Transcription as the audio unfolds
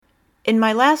In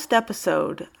my last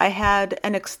episode, I had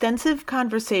an extensive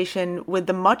conversation with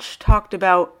the much talked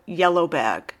about Yellow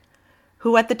Bag,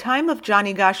 who at the time of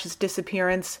Johnny Gosch's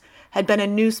disappearance had been a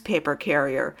newspaper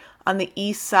carrier on the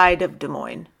east side of Des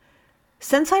Moines.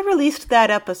 Since I released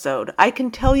that episode, I can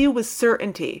tell you with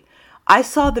certainty I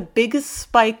saw the biggest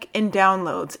spike in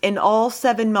downloads in all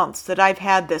 7 months that I've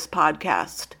had this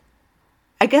podcast.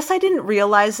 I guess I didn't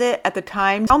realize it at the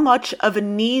time how much of a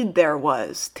need there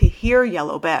was to hear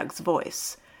Yellow Bag's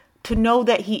voice, to know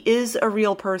that he is a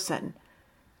real person.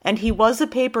 And he was a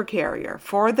paper carrier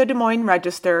for the Des Moines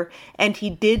Register, and he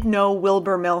did know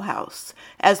Wilbur Millhouse,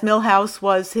 as Millhouse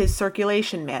was his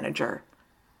circulation manager.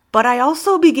 But I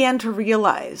also began to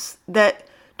realize that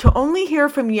to only hear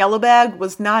from Yellow Bag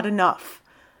was not enough.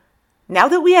 Now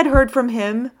that we had heard from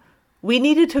him, we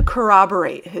needed to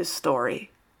corroborate his story.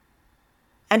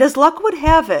 And as luck would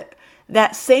have it,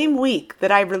 that same week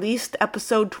that I released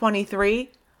episode 23,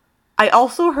 I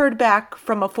also heard back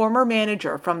from a former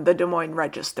manager from the Des Moines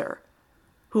Register,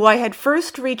 who I had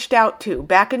first reached out to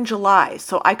back in July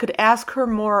so I could ask her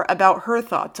more about her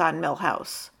thoughts on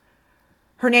Millhouse.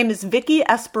 Her name is Vicki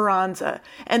Esperanza,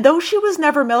 and though she was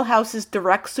never Millhouse's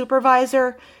direct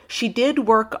supervisor, she did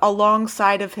work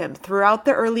alongside of him throughout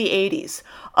the early 80s,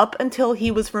 up until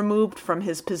he was removed from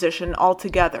his position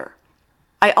altogether.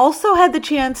 I also had the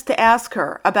chance to ask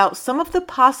her about some of the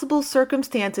possible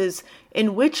circumstances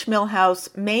in which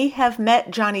Millhouse may have met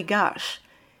Johnny Gosch,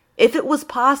 if it was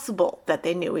possible that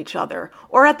they knew each other,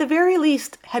 or at the very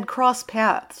least had crossed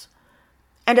paths.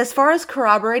 And as far as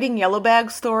corroborating Yellow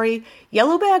Bag's story,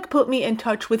 Yellow Bag put me in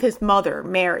touch with his mother,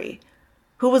 Mary,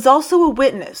 who was also a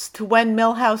witness to when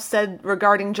Millhouse said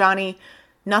regarding Johnny,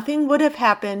 nothing would have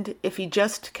happened if he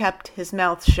just kept his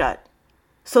mouth shut.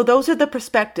 So those are the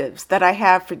perspectives that I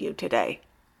have for you today.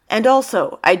 And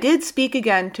also, I did speak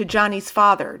again to Johnny's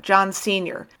father, John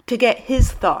Sr., to get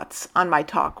his thoughts on my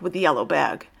talk with Yellow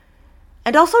Bag.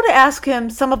 And also to ask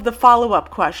him some of the follow-up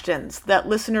questions that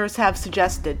listeners have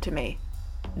suggested to me.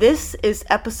 This is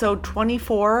episode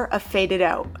 24 of Faded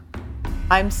Out.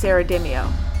 I'm Sarah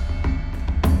Dimio.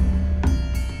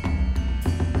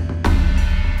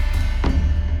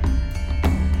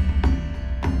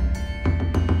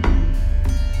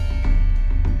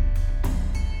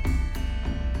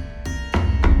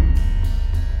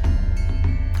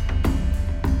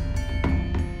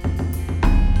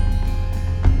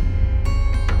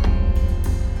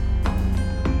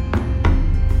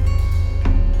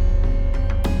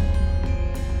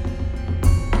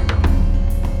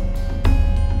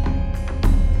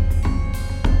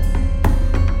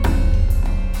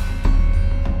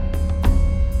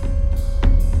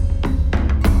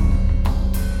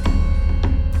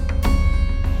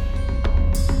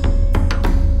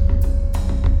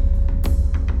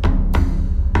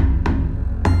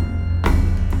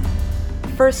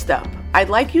 First up, I'd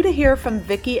like you to hear from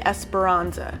Vicki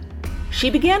Esperanza.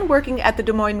 She began working at the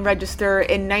Des Moines Register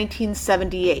in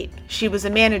 1978. She was a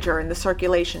manager in the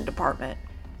circulation department.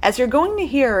 As you're going to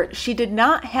hear, she did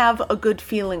not have a good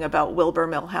feeling about Wilbur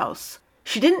Millhouse.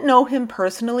 She didn't know him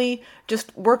personally,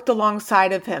 just worked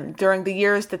alongside of him during the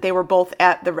years that they were both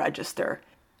at the Register.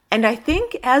 And I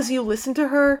think as you listen to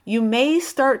her, you may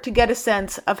start to get a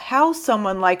sense of how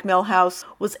someone like Millhouse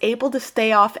was able to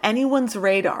stay off anyone's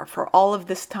radar for all of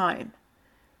this time.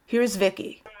 Here's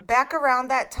Vicki. Back around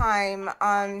that time,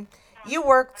 you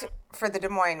worked for the Des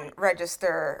Moines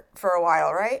Register for a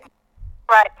while, right?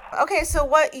 Right. Okay, so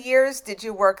what years did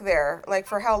you work there? Like,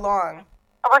 for how long?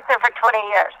 I worked there for 20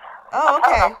 years. Oh,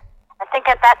 okay. I think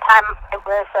at that time it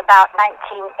was about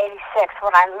 1986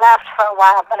 when I left for a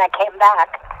while, but I came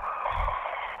back.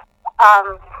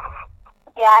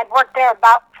 I'd worked there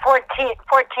about 14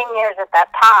 years at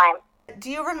that time. Do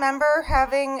you remember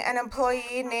having an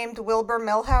employee named Wilbur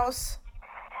Millhouse?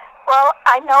 Well,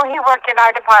 I know he worked in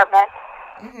our department.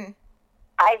 Mm-hmm.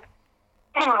 I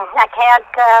can't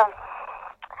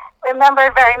remember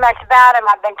very much about him.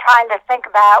 I've been trying to think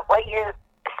about what you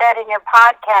said in your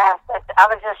podcast. I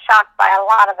was just shocked by a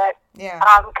lot of it. Yeah.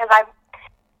 Because I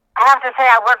have to say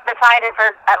I worked beside him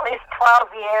for at least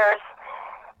 12 years.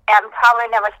 And probably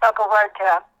never spoke a word to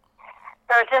him.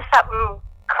 There was just something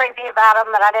creepy about him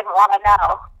that I didn't want to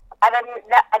know. I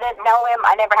didn't know him.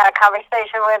 I never had a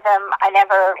conversation with him.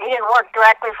 He didn't work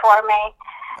directly for me.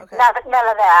 Okay. None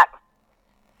of that.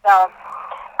 So,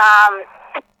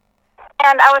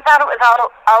 and I thought it was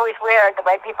always weird the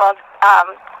way people, a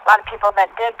lot of people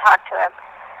that did talk to him,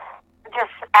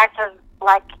 just acted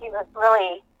like he was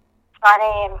really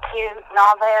funny and cute and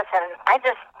all this, and I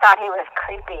just thought he was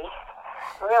creepy.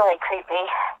 Really creepy.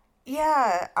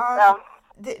 Yeah.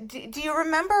 Do you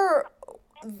remember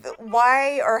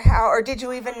why or how, or did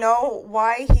you even know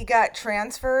why he got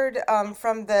transferred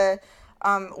from the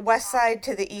west side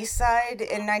to the east side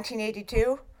in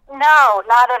 1982? No,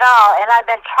 not at all. And I've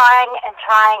been trying and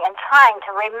trying and trying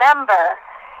to remember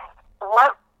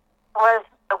what was,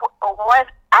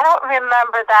 I don't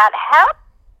remember that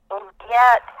happening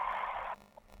yet.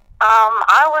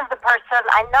 I was the person,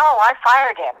 I know I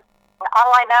fired him.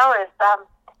 All I know is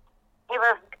he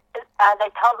was, they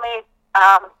told me,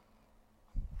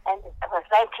 and it was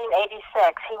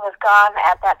 1986, he was gone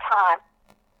at that time.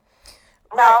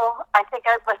 No, I think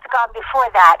I was gone before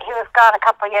that. He was gone a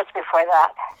couple of years before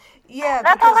that. Yeah,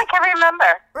 that's all I can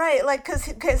remember. Right, like because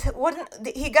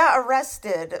he got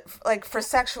arrested like for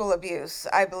sexual abuse,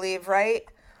 I believe, right?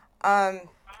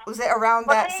 Was it around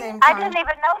that same time? I didn't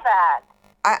even know that.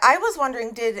 I was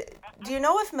wondering, do you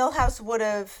know if Milhouse would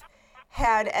have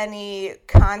had any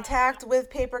contact with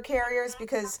paper carriers?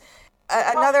 Because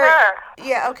another, sure.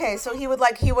 Yeah, okay, so he would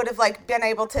have been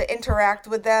able to interact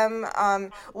with them.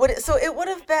 Would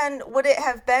it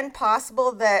have been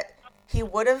possible that he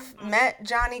would have met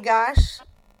Johnny Gosch?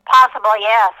 Possible,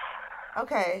 yes.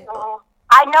 Okay.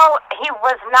 I know he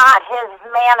was not his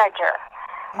manager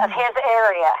of his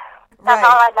area. That's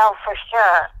all I know for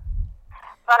sure.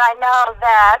 But I know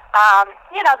that,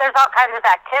 there's all kinds of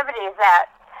activities that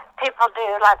people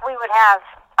do. Like we would have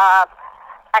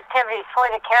activities for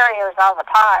the carriers all the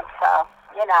time. So,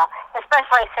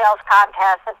 especially sales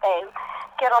contests, if they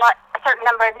get a certain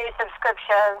number of new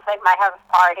subscriptions, they might have a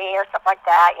party or something like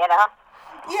that,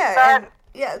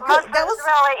 Yeah, but that was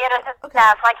really innocent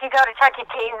stuff. Like you go to Chuck E.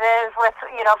 Cheese's with,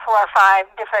 4 or 5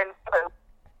 different groups,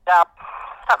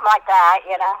 something like that,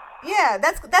 Yeah,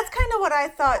 that's kind of what I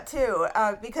thought too,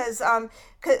 because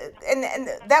and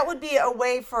that would be a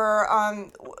way for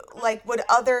would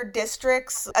other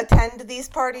districts attend these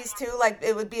parties too? Like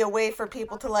it would be a way for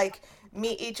people to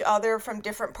meet each other from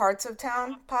different parts of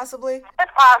town, possibly.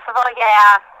 It's possible,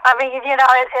 yeah. I mean, it's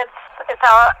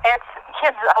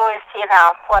kids always,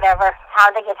 whatever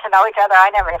how they get to know each other. I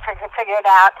never figured it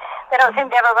out. They don't seem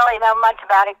to ever really know much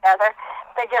about each other.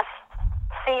 They just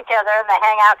see each other and they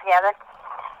hang out together.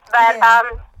 But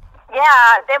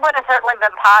it would have certainly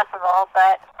been possible.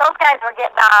 But those guys were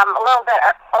getting a little bit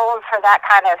old for that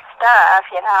kind of stuff,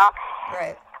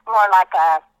 Right. More like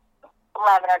a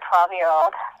 11 or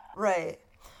 12-year-old. Right.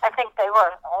 I think they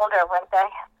were older, weren't they?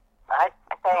 I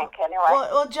think anyway.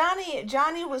 Well,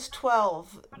 Johnny was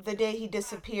 12 the day he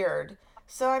disappeared.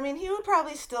 So I mean, he would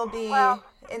probably still be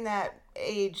in that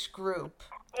age group.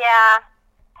 Yeah.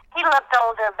 He looked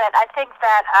older, but I think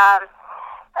that,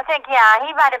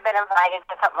 he might have been invited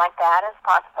to something like that. It's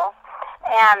possible.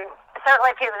 And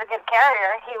certainly if he was a good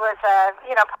carrier, he was,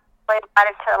 probably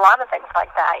invited to a lot of things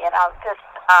like that, just,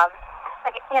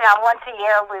 once a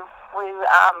year we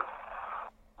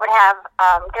would have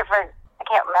different, I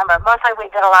can't remember, mostly we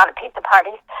did a lot of pizza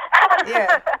parties.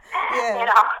 Yeah.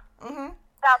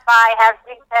 Stop by, have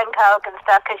pizza and Coke and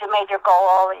stuff because you made your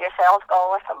goal, your sales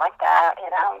goal or something like that,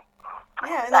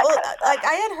 Yeah,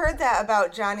 I had heard that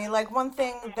about Johnny. Like one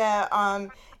thing that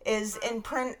is in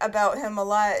print about him a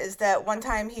lot is that one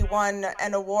time he won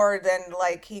an award and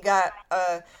he got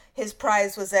his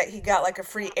prize was that he got a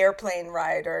free airplane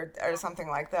ride or something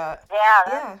like that. Yeah,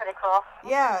 that's pretty cool.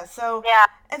 Yeah, so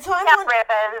and so I got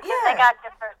ribbons. Yeah, they got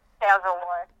different sales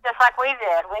awards, just like we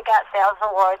did. We got sales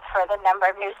awards for the number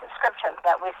of new subscriptions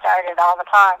that we started all the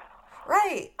time.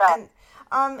 Right, so.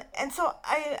 And so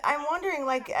I'm wondering,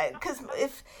 because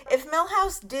if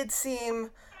Milhouse did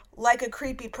seem like a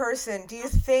creepy person, do you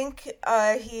think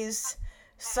he's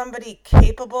somebody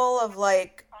capable of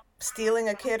stealing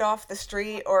a kid off the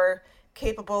street, or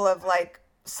capable of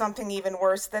something even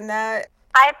worse than that?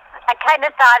 I kind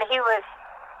of thought he was.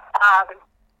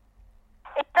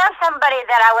 It's not somebody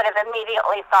that I would have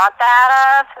immediately thought that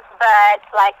of, but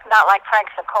not like Frank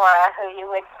Sikora, who you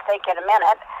would think in a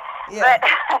minute. Yeah. But,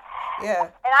 yeah.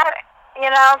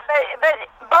 And but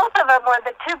both of them were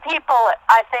the two people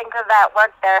I think that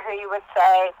worked there who you would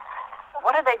say,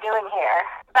 what are they doing here?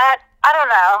 But I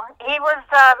don't know. He was.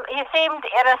 He seemed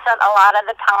innocent a lot of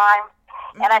the time,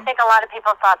 and I think a lot of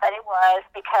people thought that he was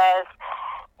because,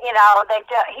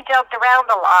 he joked around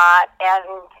a lot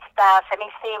and stuff, and he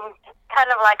seemed kind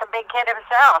of like a big kid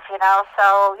himself,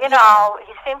 So he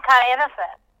seemed kind of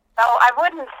innocent. So I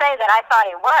wouldn't say that I thought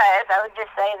he was. I would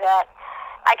just say that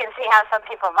I can see how some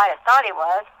people might have thought he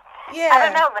was. Yeah. I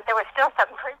don't know, but there was still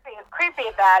something creepy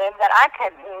about him that I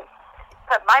couldn't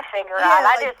put my finger on.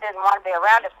 I just didn't want to be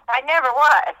around him. I never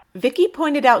was. Vicki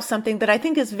pointed out something that I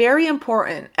think is very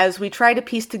important as we try to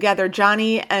piece together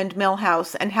Johnny and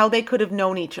Milhouse and how they could have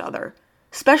known each other.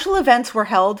 Special events were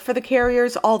held for the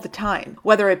Carriers all the time,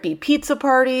 whether it be pizza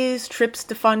parties, trips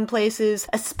to fun places,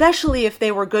 especially if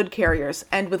they were good Carriers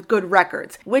and with good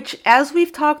records, which, as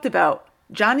we've talked about,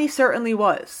 Johnny certainly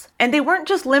was. And they weren't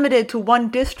just limited to one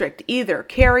district either.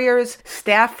 Carriers,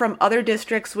 staff from other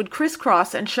districts would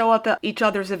crisscross and show up at each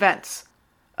other's events.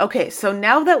 Okay, so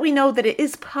now that we know that it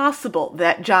is possible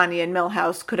that Johnny and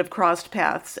Milhouse could have crossed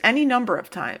paths any number of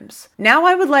times, now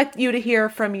I would like you to hear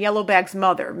from Yellowbag's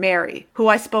mother, Mary, who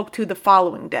I spoke to the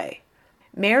following day.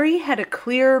 Mary had a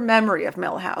clear memory of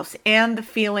Milhouse and the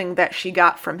feeling that she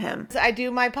got from him. I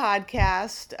do my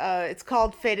podcast. It's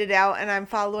called Faded Out, and I'm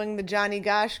following the Johnny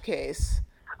Gosch case.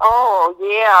 Oh,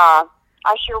 yeah.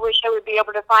 I sure wish I would be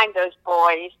able to find those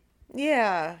boys.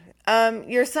 Yeah.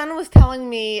 Your son was telling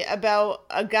me about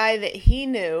a guy that he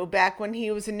knew back when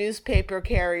he was a newspaper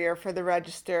carrier for the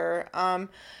Register.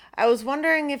 I was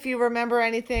wondering if you remember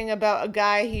anything about a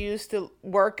guy who used to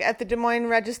work at the Des Moines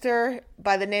Register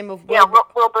by the name of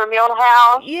Wilbur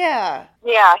Milhouse. Yeah.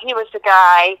 Yeah, he was the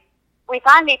guy. We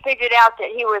finally figured out that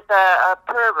he was a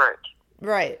pervert.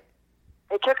 Right.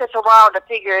 It took us a while to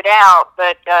figure it out,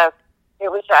 but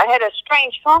I had a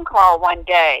strange phone call one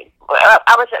day.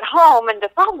 I was at home and the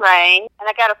phone rang, and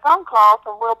I got a phone call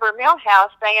from Wilbur Milhouse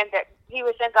saying that he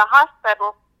was in the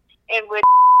hospital and would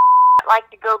like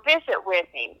to go visit with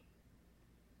him.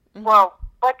 Mm-hmm. Well,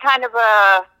 what kind of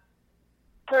a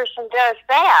person does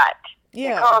that?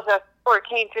 Yeah. He calls a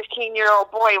 14, 15-year-old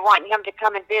boy wanting him to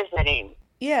come and visit him.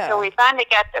 Yeah. So we finally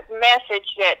got the message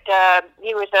that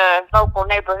he was a local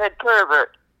neighborhood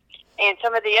pervert. And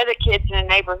some of the other kids in the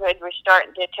neighborhood were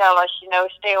starting to tell us,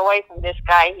 stay away from this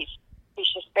guy. He's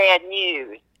just bad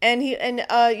news. And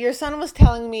your son was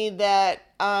telling me that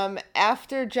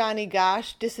after Johnny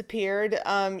Gosch disappeared,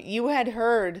 you had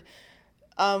heard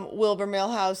Wilbur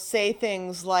Milhouse say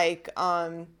things like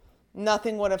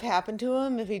nothing would have happened to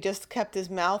him if he just kept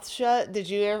his mouth shut. Did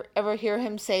you ever hear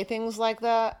him say things like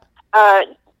that?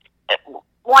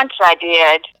 Once I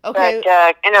did, okay.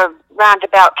 But in a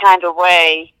roundabout kind of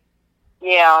way.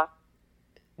 Yeah.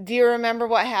 Do you remember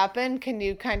what happened? Can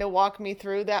you kind of walk me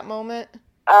through that moment?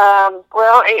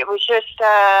 Well, it was just,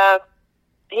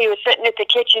 he was sitting at the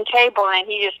kitchen table and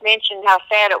he just mentioned how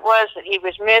sad it was that he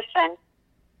was missing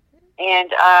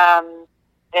and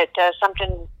that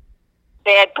something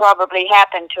bad probably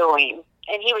happened to him.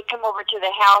 And he would come over to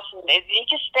the house and he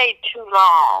just stayed too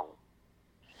long.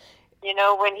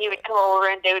 When he would come over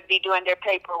and they would be doing their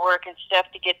paperwork and stuff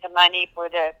to get the money for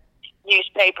the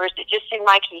newspapers, it just seemed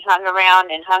like he hung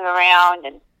around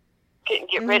and couldn't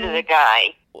get rid of the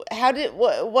guy.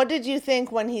 What did you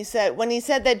think when he said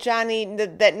that Johnny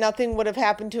that nothing would have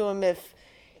happened to him if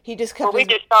he just kept? Well, we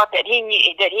just thought that he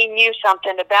knew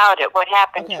something about it. What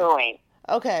happened to him?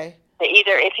 Okay. That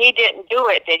either if he didn't do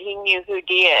it, that he knew who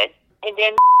did, and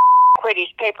then quit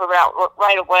his paper route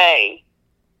right away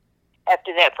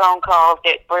after that phone call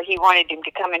where he wanted him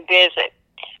to come and visit.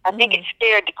 I think it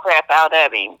scared the crap out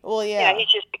of him. Well, yeah.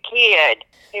 He's just a kid.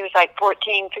 He was like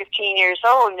 14, 15 years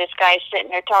old, and this guy's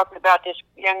sitting there talking about this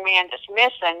young man that's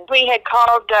missing. We had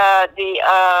called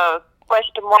the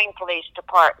West Des Moines Police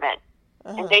Department,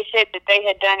 and they said that they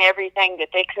had done everything that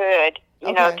they could,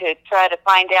 to try to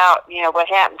find out, what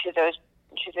happened to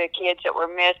the kids that were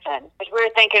missing. Because we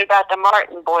were thinking about the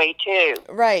Martin boy, too.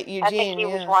 Right, Eugene, I think he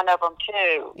was one of them,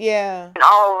 too. Yeah. And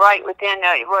all right within,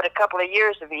 a couple of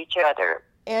years of each other.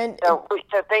 And so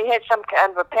they had some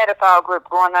kind of a pedophile group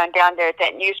going on down there at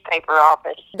that newspaper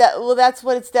office. That's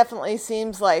what it definitely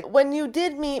seems like. When you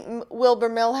did meet Wilbur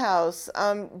Milhouse,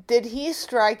 did he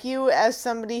strike you as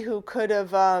somebody who could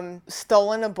have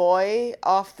stolen a boy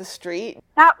off the street?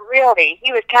 Not really.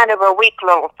 He was kind of a weak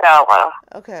little fella.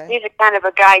 Okay. He's a kind of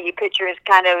a guy you picture as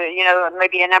kind of,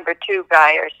 maybe a number 2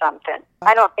 guy or something.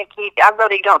 I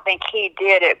really don't think he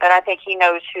did it, but I think he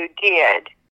knows who did.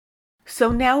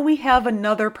 So now we have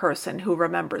another person who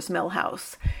remembers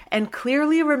Milhouse, and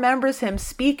clearly remembers him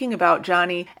speaking about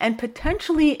Johnny and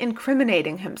potentially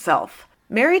incriminating himself.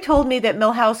 Mary told me that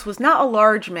Milhouse was not a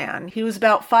large man. He was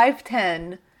about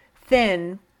 5'10",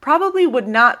 thin, probably would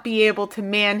not be able to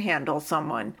manhandle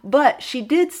someone. But she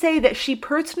did say that she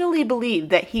personally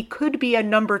believed that he could be a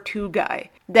number 2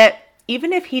 guy, that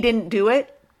even if he didn't do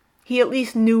it, he at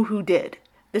least knew who did.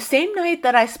 The same night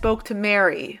that I spoke to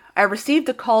Mary, I received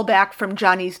a call back from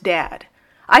Johnny's dad.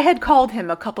 I had called him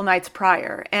a couple nights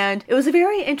prior, and it was a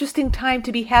very interesting time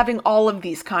to be having all of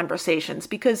these conversations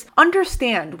because,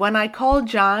 understand, when I called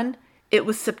John, it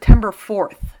was September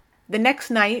 4th. The next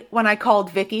night, when I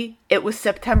called Vicky, it was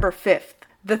September 5th,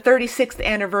 the 36th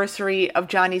anniversary of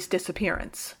Johnny's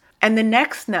disappearance. And the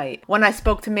next night, when I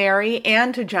spoke to Mary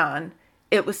and to John,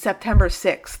 it was September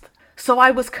 6th. So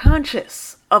I was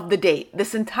conscious of the date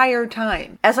this entire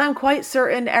time, as I'm quite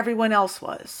certain everyone else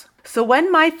was. So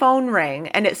when my phone rang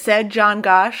and it said John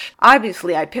Gosch,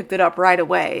 obviously I picked it up right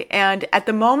away. And at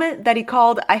the moment that he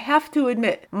called, I have to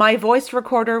admit, my voice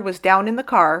recorder was down in the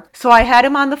car. So I had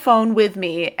him on the phone with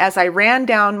me as I ran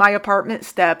down my apartment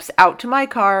steps out to my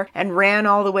car and ran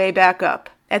all the way back up.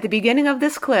 At the beginning of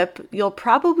this clip, you'll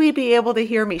probably be able to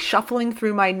hear me shuffling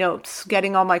through my notes,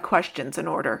 getting all my questions in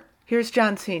order. Here's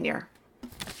John Sr.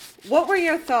 What were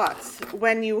your thoughts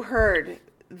when you heard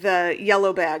the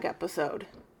Yellow Bag episode?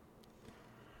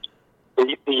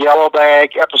 The Yellow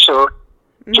Bag episode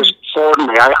just floored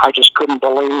me. I just couldn't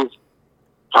believe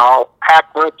how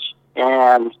accurate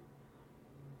and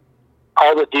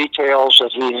all the details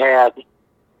that he had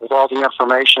with all the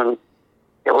information.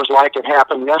 It was like it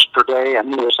happened yesterday, and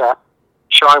he was that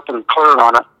sharp and clear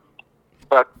on it.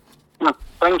 But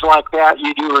things like that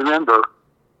you do remember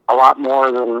a lot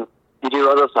more than you do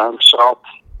other things. So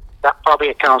that probably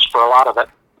accounts for a lot of it.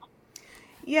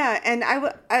 Yeah, and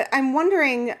I'm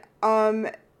wondering,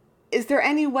 is there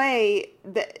any way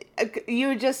that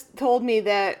you just told me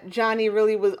that Johnny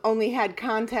really only had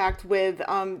contact with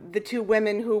the two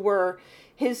women who were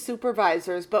his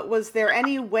supervisors, but was there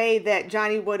any way that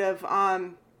Johnny would have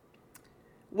come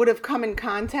in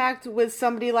contact with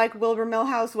somebody like Wilbur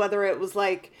Millhouse, whether it was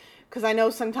like, because I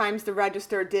know sometimes the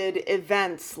Register did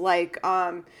events like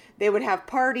they would have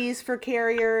parties for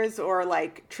carriers or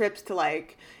like trips to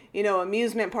like,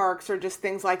 amusement parks or just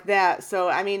things like that. So,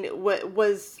 I mean,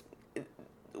 was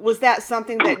that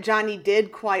something that Johnny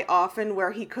did quite often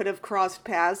where he could have crossed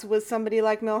paths with somebody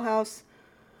like Millhouse?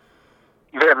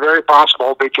 Very, very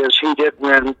possible, because he did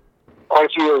win quite a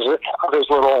few of his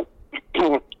little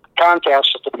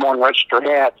contests that the Des Moines Register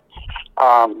had,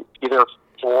 either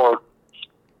for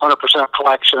 100%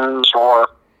 collections or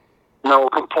no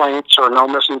complaints or no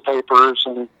missing papers,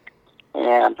 and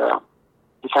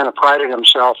he kind of prided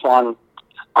himself on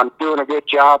doing a good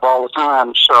job all the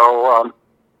time. So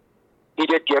he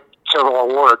did get several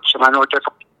awards, and I know he took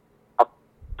an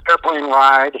airplane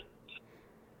ride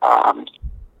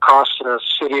across the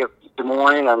city of Des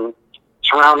Moines and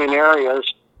surrounding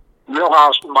areas.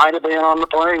 Millhouse might have been on the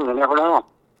plane. You never know.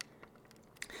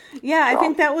 Yeah, I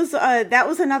think that was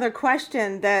another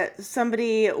question that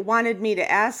somebody wanted me to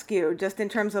ask you, just in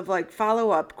terms of like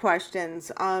follow-up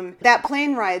questions. That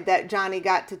plane ride that Johnny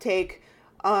got to take,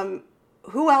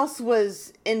 who else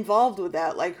was involved with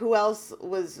that? Like, who else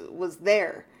was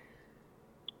there?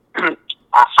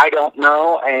 I don't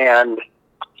know, and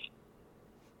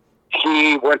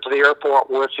he went to the airport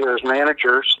with his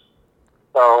managers,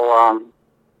 so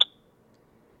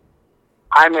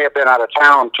I may have been out of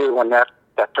town too when that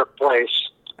took place.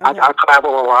 Okay. I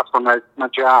travel a lot for my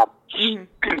job.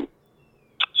 Mm-hmm.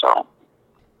 So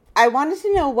I wanted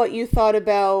to know what you thought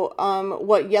about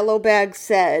what Yellow Bag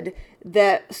said,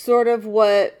 that sort of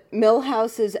what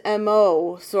Millhouse's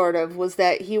MO sort of was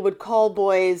that he would call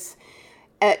boys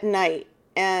at night.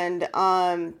 And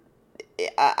I'm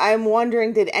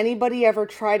wondering, did anybody ever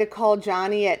try to call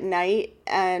Johnny at night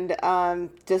and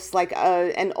just like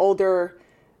an older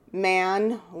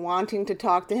man wanting to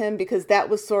talk to him? Because that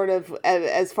was sort of,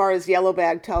 as far as Yellow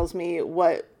Bag tells me,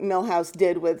 what Millhouse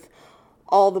did with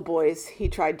all the boys he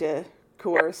tried to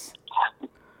coerce.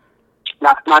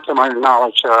 Not to my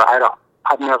knowledge,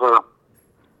 I've never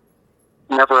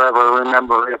ever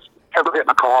remember ever getting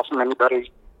a call from anybody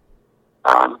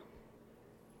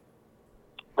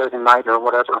late at night or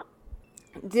whatever.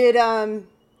 Did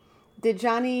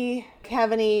Johnny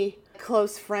have any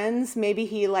close friends maybe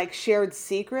he like shared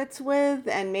secrets with,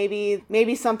 and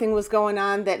maybe something was going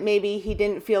on that maybe he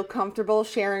didn't feel comfortable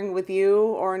sharing with you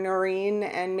or Noreen,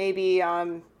 and maybe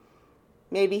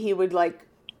he would like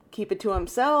keep it to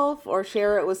himself or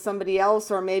share it with somebody else,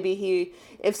 or maybe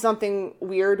if something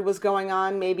weird was going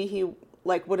on, maybe he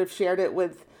like would have shared it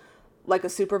with like a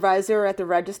supervisor at the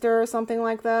Register or something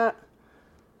like that?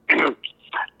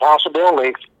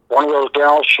 Possibility. One of those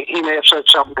gals, he may have said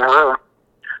something to her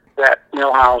that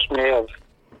Millhouse may have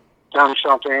done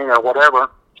something or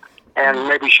whatever, and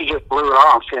maybe she just blew it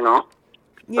off,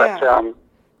 Yeah. But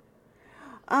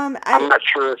I'm not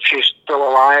sure if she's still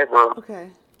alive or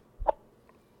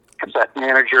if that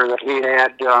manager that he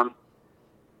had.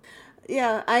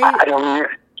 I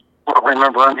don't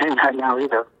remember her name right now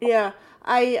either. Yeah.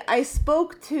 I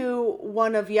spoke to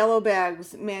one of Yellow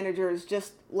Bag's managers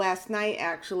just last night,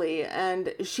 actually,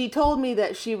 and she told me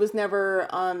that she was never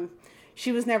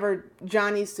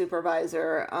Johnny's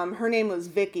supervisor. Her name was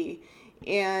Vicky,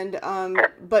 and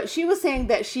but she was saying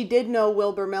that she did know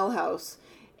Wilbur Millhouse,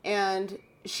 and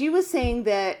she was saying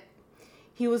that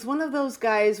he was one of those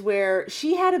guys where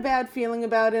she had a bad feeling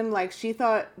about him. Like, she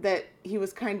thought that he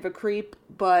was kind of a creep,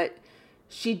 but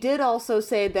she did also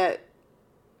say that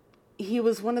he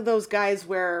was one of those guys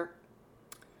where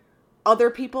other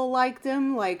people liked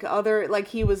him, like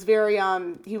he was very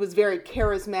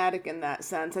charismatic in that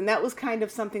sense. And that was kind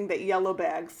of something that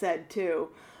Yellowbag said too.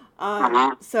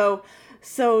 So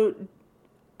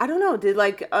I don't know,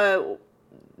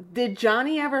 did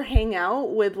Johnny ever hang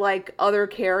out with like other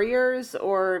carriers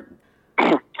or?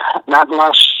 Not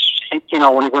unless, when he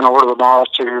went over to the mall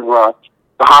to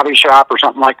the hobby shop or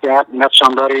something like that and met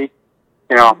somebody,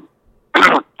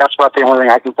 that's about the only thing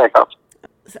I can think of.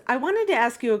 I wanted to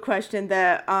ask you a question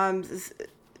that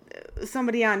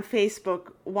somebody on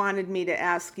Facebook wanted me to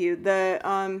ask you.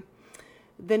 The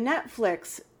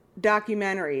Netflix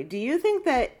documentary, do you think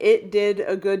that it did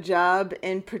a good job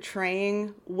in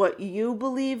portraying what you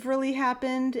believe really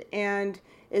happened? And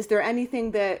is there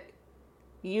anything that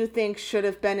you think should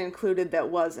have been included that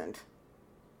wasn't?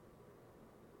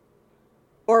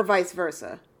 Or vice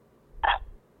versa?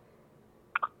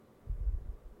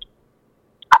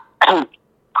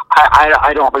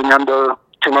 I don't remember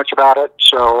too much about it,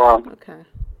 so okay.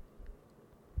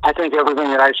 I think everything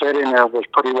that I said in there was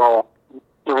pretty well,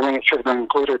 everything that should have been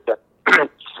included. But the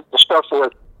stuff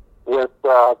with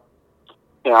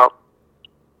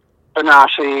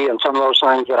Benassi and some of those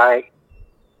things that I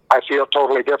feel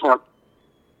totally different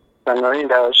than Maureen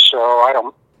does, so I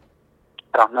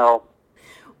don't know.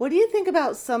 What do you think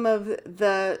about some of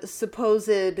the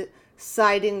supposed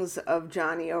sightings of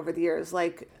Johnny over the years,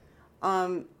 like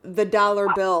the dollar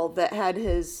bill that had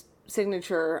his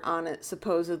signature on it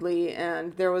supposedly,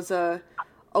 and there was a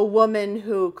woman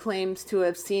who claims to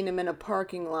have seen him in a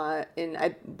parking lot, and I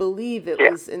believe it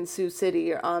was in Sioux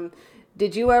City.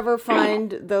 Did you ever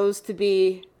find those to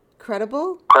be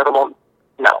credible? Credible?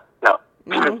 No. No?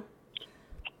 No.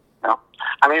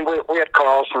 I mean, we had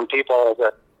calls from people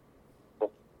that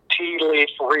tea leaf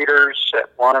readers that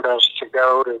wanted us to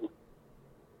go to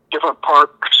different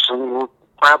parks and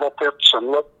gravel pits and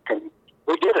look, and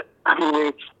we did it. I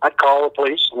mean, I'd call the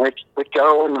police, and we'd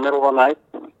go in the middle of the night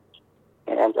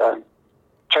and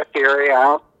check the area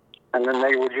out, and then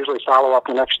they would usually follow up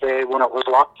the next day when it was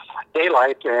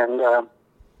daylight and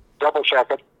double check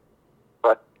it.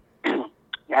 But and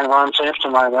Ron Sampson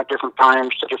and I went different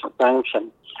times to different things,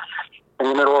 and in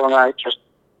the middle of the night, just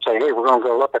say, "Hey, we're going to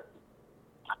go look at."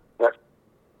 But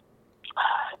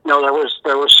no, there was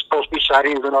supposed to be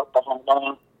sightings in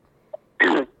Oklahoma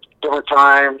different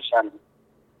times, and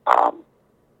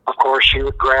of course she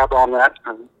would grab on that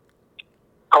and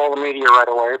call the media right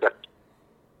away.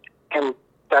 And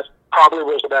that probably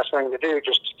was the best thing to do,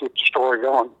 just to keep the story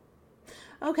going.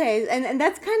 Okay, and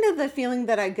that's kind of the feeling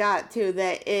that I got too,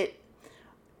 that it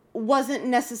wasn't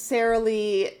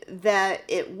necessarily that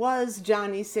it was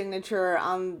Johnny's signature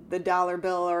on the dollar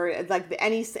bill, or like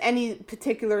any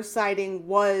particular sighting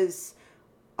was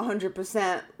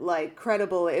 100% like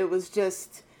credible. It was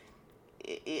just,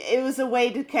 it was a way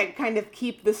to kind of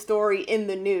keep the story in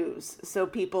the news, so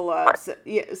people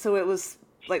so it was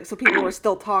like, so people were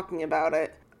still talking about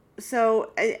it.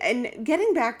 So, and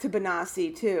getting back to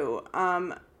Benassi too,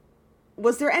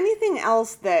 was there anything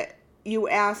else that you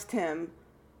asked him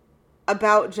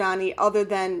about Johnny other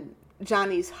than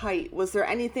Johnny's height? Was there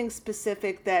anything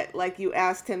specific that, like, you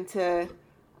asked him to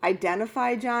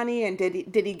identify Johnny, and did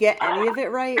he get any of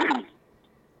it right?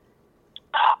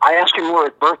 I asked him where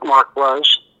his birthmark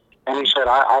was, and he said,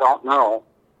 I don't know.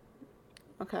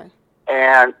 Okay.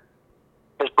 And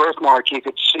his birthmark, you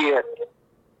could see it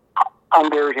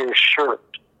under his shirt,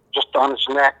 just on his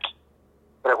neck,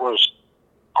 but it was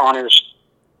kind of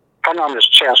on his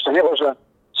chest, and it was a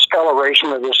discoloration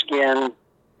of the skin.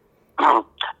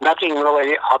 Nothing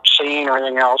really obscene or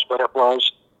anything else, but it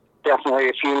was definitely,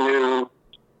 if you knew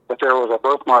that there was a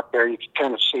birthmark there, you could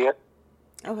kind of see it.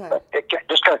 Okay. But it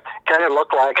just kind of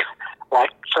looked like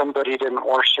somebody didn't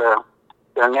wash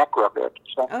their neck real good.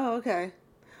 So. Oh, okay.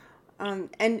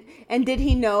 And did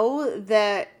he know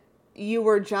that you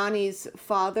were Johnny's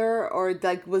father, or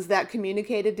like was that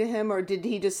communicated to him, or did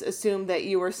he just assume that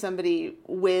you were somebody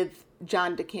with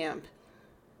John DeCamp?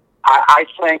 I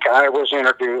think I was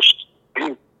introduced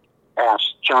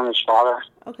as Johnny's father.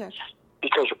 Okay.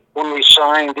 Because when we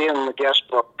signed in the guest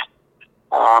book,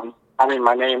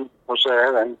 my name was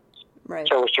there, and right.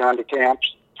 So was John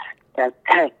DeCamp's. And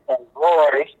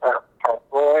Roy,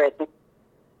 I think,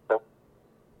 the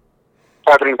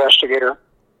private investigator,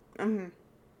 mm-hmm.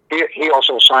 he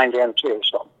also signed in too.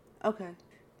 So. Okay.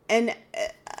 And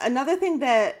another thing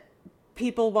that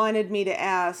people wanted me to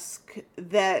ask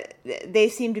that they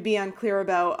seem to be unclear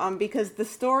about, because the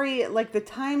story, like the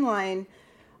timeline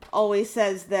always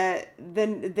says that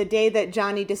the day that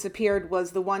Johnny disappeared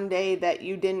was the one day that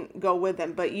you didn't go with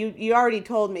him. But you already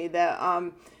told me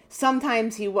that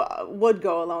sometimes he would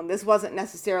go alone. This wasn't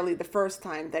necessarily the first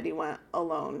time that he went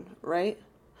alone, right?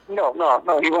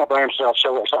 No, he went by himself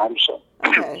several times. So.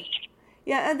 Okay.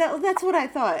 Yeah, that's what I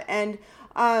thought. And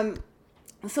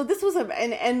so this was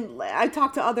and I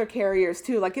talked to other carriers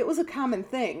too. Like, it was a common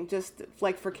thing, just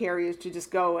like for carriers to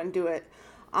just go and do it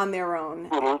on their own.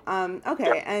 Mm-hmm.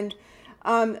 Okay. Yeah. And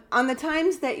on the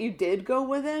times that you did go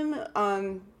with him,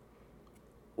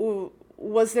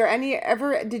 was there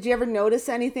did you ever notice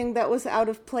anything that was out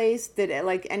of place? Did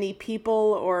like any people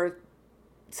or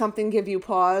something give you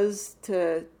pause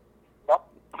to? Yep.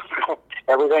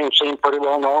 Everything seemed pretty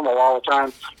well normal all the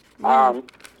time.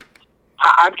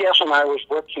 I'm guessing I was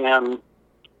with him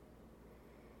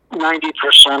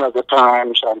 90% of the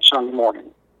times on Sunday morning.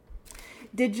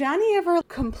 Did Johnny ever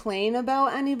complain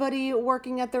about anybody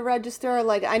working at the register?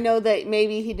 Like, I know that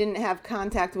maybe he didn't have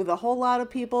contact with a whole lot of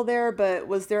people there, but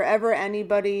was there ever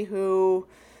anybody who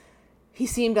he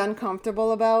seemed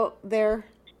uncomfortable about there?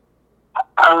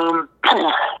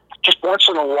 Just once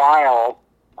in a while,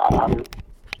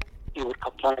 he would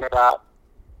complain about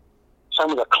some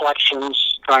of the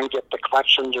collections, trying to get the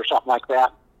collections or something like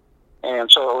that. And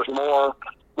so it was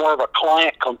more of a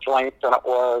client complaint than it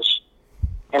was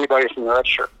anybody from the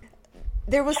register.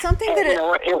 There was something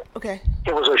okay.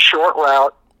 It was a short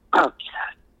route. I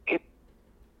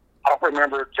don't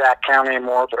remember the exact count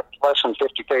anymore, but it was less than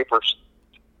 50 papers.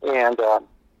 And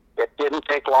it didn't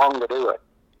take long to do it.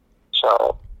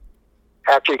 So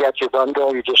after you got your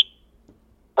bundle, you just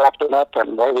wrapped them up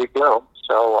and away we go.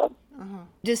 So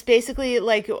just basically,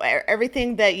 like,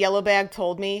 everything that Yellowbag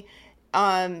told me,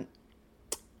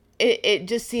 it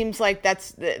just seems like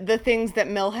that's the things that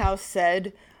Milhouse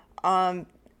said.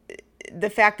 The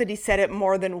fact that he said it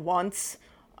more than once,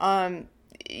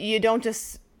 you don't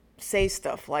just say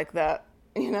stuff like that,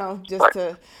 just right.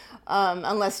 to,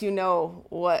 unless you know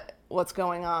what's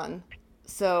going on.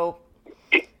 So.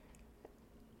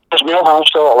 Is Milhouse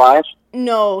still alive?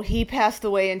 No, he passed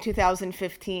away in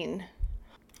 2015.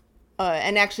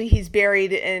 And actually he's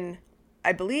buried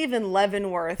I believe in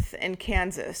Leavenworth in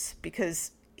Kansas,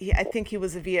 because I think he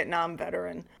was a Vietnam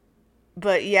veteran.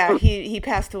 But yeah, he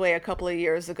passed away a couple of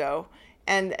years ago.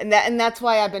 And that's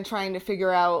why I've been trying to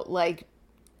figure out, like,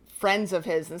 friends of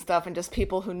his and stuff, and just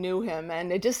people who knew him.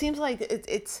 And it just seems like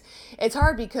it's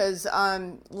hard because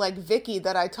like Vicky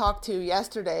that I talked to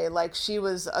yesterday, like, she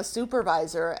was a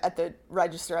supervisor at the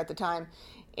register at the time,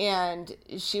 and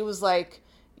she was like,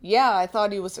 yeah, I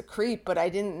thought he was a creep, but I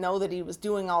didn't know that he was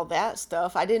doing all that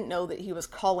stuff. I didn't know that he was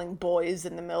calling boys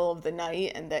in the middle of the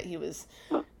night, and that he was,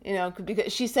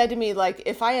 because she said to me, like,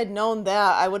 if I had known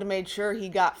that, I would have made sure he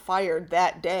got fired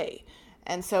that day.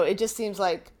 And so it just seems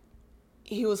like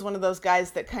he was one of those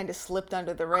guys that kind of slipped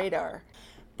under the radar.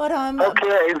 But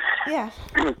okay. Yeah.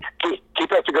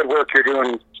 Keep up the good work. You're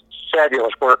doing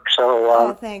fabulous work.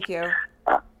 So thank you.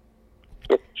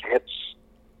 It's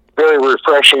very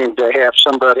refreshing to have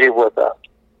somebody with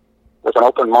an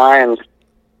open mind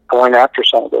going after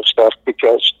some of this stuff,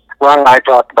 because Ron and I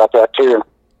talked about that too.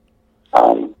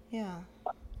 Yeah.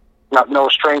 No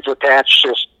strings attached,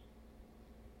 just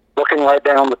looking right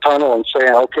down the tunnel and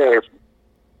saying, okay,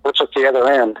 what's at the other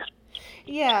end?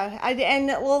 Yeah,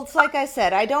 it's like I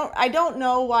said, I don't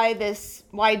know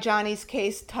why Johnny's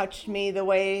case touched me the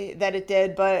way that it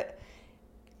did, but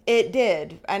it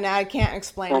did, and I can't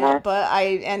explain it. But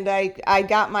I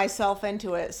got myself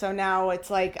into it, so now it's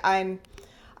like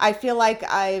I feel like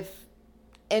I've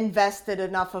invested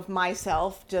enough of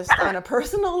myself just on a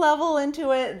personal level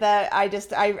into it that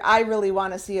I really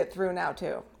want to see it through now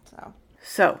too.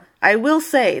 So, I will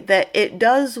say that it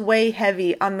does weigh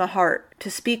heavy on the heart to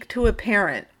speak to a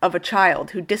parent of a child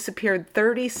who disappeared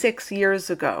 36 years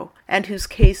ago and whose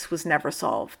case was never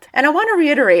solved. And I want to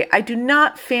reiterate, I do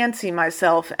not fancy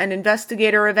myself an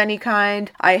investigator of any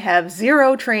kind. I have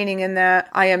zero training in that.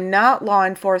 I am not law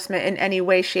enforcement in any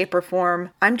way, shape, or form.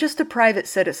 I'm just a private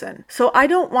citizen. So I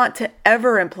don't want to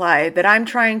ever imply that I'm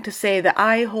trying to say that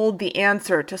I hold the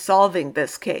answer to solving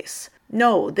this case.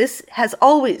 No, this has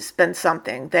always been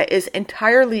something that is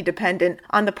entirely dependent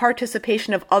on the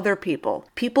participation of other people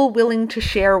willing to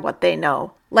share what they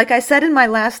know. Like I said in my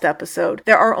last episode,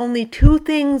 there are only two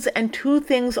things and two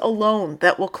things alone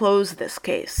that will close this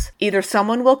case. Either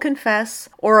someone will confess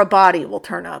or a body will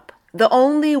turn up. The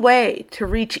only way to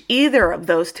reach either of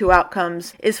those two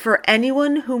outcomes is for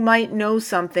anyone who might know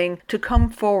something to come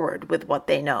forward with what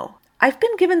they know. I've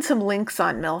been given some links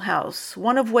on Milhouse,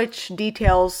 one of which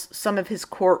details some of his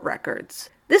court records.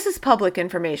 This is public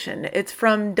information. It's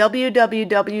from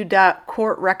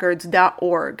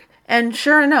www.courtrecords.org. And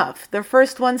sure enough, the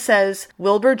first one says,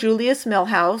 Wilbur Julius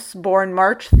Millhouse, born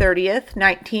March 30th,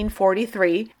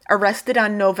 1943, arrested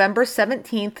on November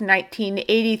 17th,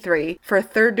 1983, for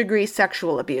third-degree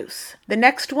sexual abuse. The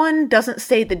next one doesn't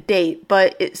say the date,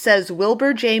 but it says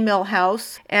Wilbur J.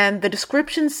 Millhouse, and the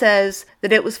description says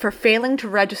that it was for failing to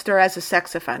register as a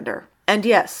sex offender. And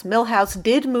yes, Millhouse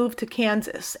did move to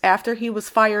Kansas after he was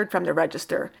fired from the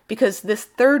register, because this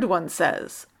third one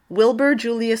says, Wilbur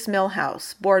Julius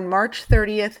Millhouse, born March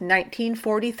 30th,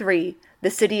 1943. The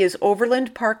city is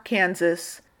Overland Park,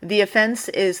 Kansas. The offense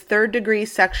is third-degree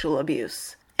sexual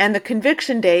abuse. And the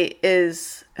conviction date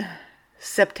is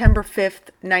September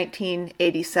 5th,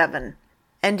 1987.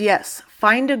 And yes,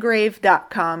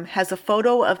 findagrave.com has a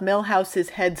photo of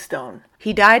Millhouse's headstone.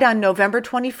 He died on November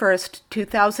 21st,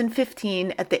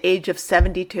 2015 at the age of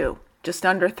 72, just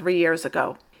under 3 years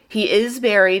ago. He is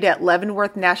buried at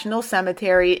Leavenworth National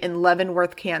Cemetery in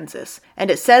Leavenworth, Kansas, and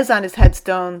it says on his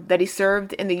headstone that he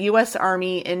served in the U.S.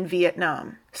 Army in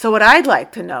Vietnam. So what I'd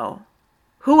like to know,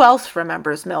 who else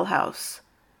remembers Millhouse?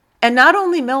 And not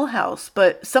only Millhouse,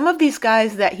 but some of these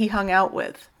guys that he hung out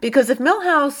with. Because if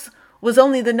Millhouse was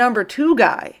only the number 2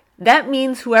 guy, that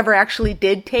means whoever actually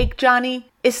did take Johnny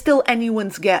is still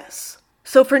anyone's guess.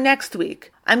 So for next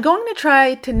week, I'm going to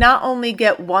try to not only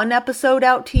get one episode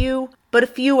out to you, but a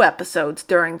few episodes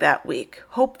during that week,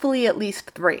 hopefully at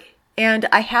least 3. And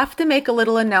I have to make a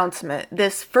little announcement.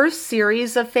 This first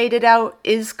series of Faded Out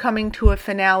is coming to a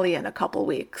finale in a couple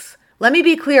weeks. Let me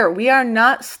be clear, we are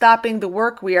not stopping the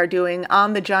work we are doing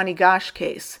on the Johnny Gosch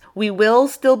case. We will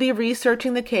still be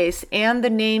researching the case and the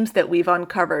names that we've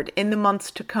uncovered in the months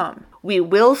to come. We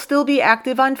will still be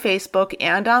active on Facebook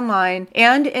and online,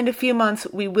 and in a few months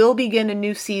we will begin a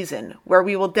new season where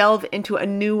we will delve into a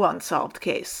new unsolved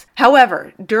case.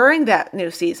 However, during that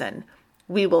new season,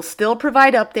 we will still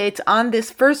provide updates on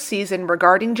this first season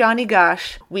regarding Johnny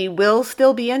Gosch. We will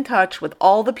still be in touch with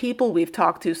all the people we've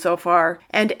talked to so far.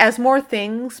 And as more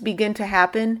things begin to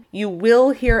happen, you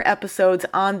will hear episodes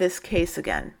on this case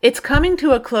again. It's coming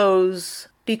to a close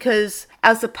because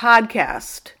as a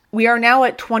podcast, we are now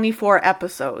at 24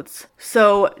 episodes.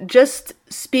 So just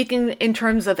speaking in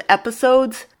terms of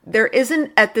episodes, there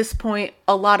isn't at this point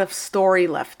a lot of story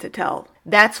left to tell.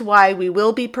 That's why we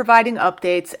will be providing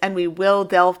updates and we will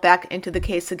delve back into the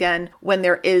case again when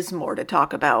there is more to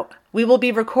talk about. We will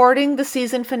be recording the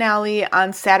season finale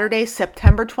on Saturday,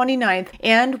 September 29th,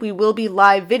 and we will be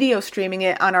live video streaming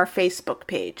it on our Facebook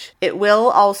page. It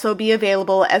will also be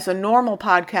available as a normal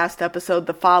podcast episode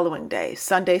the following day,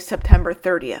 Sunday, September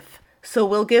 30th. So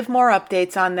we'll give more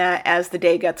updates on that as the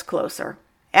day gets closer.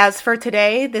 As for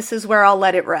today, this is where I'll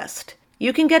let it rest.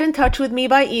 You can get in touch with me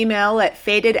by email at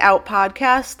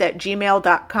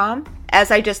fadedoutpodcast@gmail.com.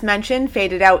 As I just mentioned,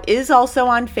 Faded Out is also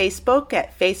on Facebook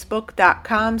at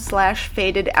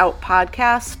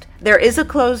facebook.com/fadedoutpodcast. There is a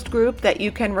closed group that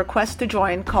you can request to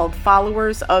join called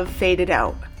Followers of Faded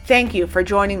Out. Thank you for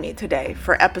joining me today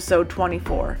for episode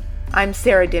 24. I'm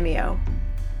Sarah Dimio.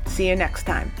 See you next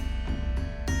time.